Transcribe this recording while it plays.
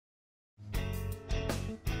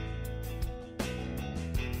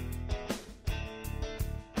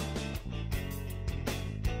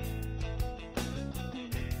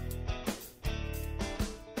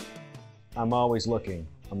I'm always looking.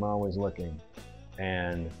 I'm always looking.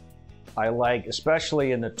 And I like,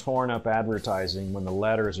 especially in the torn up advertising when the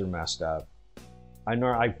letters are messed up.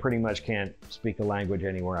 I pretty much can't speak a language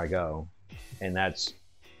anywhere I go. And that's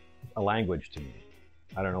a language to me.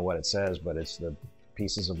 I don't know what it says, but it's the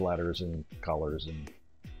pieces of letters and colors and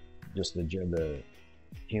just the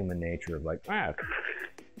human nature of like, ah.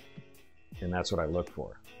 And that's what I look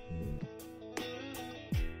for.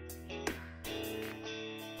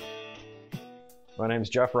 My name's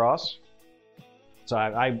Jeff Ross. So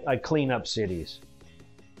I clean up cities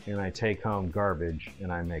and I take home garbage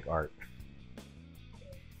and I make art.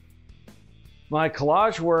 My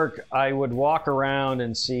collage work, I would walk around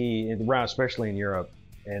and see, especially in Europe,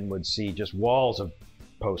 and would see just walls of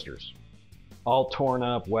posters. All torn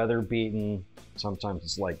up, weather beaten. Sometimes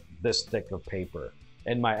it's like this thick of paper.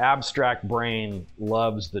 And my abstract brain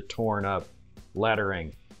loves the torn up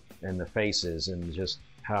lettering and the faces and just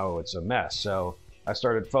how it's a mess. So I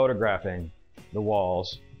started photographing the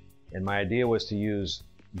walls, and my idea was to use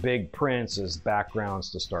big prints as backgrounds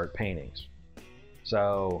to start paintings.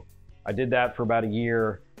 So I did that for about a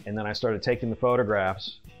year, and then I started taking the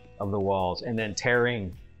photographs of the walls and then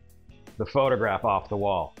tearing the photograph off the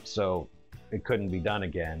wall so it couldn't be done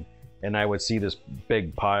again. And I would see this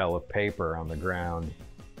big pile of paper on the ground,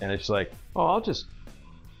 and it's like, oh, I'll just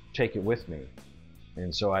take it with me.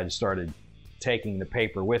 And so I just started taking the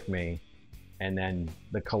paper with me, and then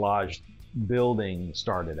the collage building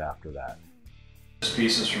started after that. This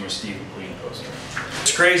piece is from a Steve McQueen poster.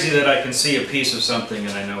 It's crazy that I can see a piece of something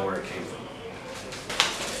and I know where it came from.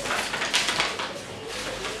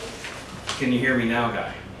 Can you hear me now,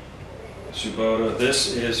 guy? Suboda,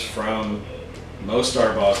 this is from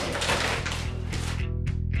Mostar, Bosnia.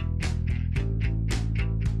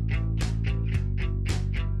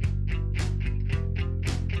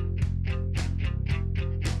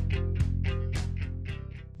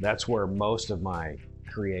 That's where most of my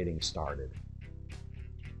creating started.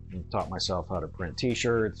 I taught myself how to print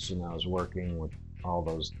t-shirts, and I was working with all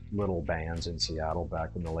those little bands in Seattle back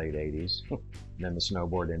in the late 80s, and then the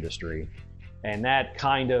snowboard industry. And that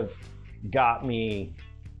kind of got me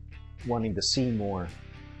wanting to see more.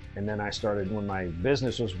 And then I started, when my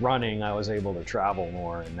business was running, I was able to travel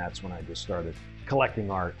more, and that's when I just started collecting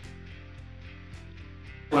art.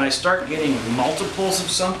 When I start getting multiples of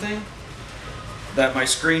something, that my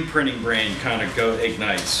screen printing brain kind of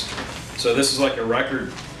ignites. So this is like a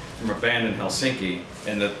record from a band in Helsinki,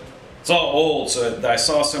 and it's all old, so I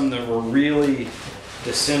saw some that were really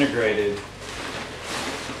disintegrated,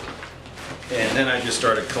 and then I just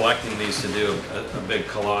started collecting these to do a big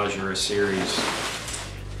collage or a series.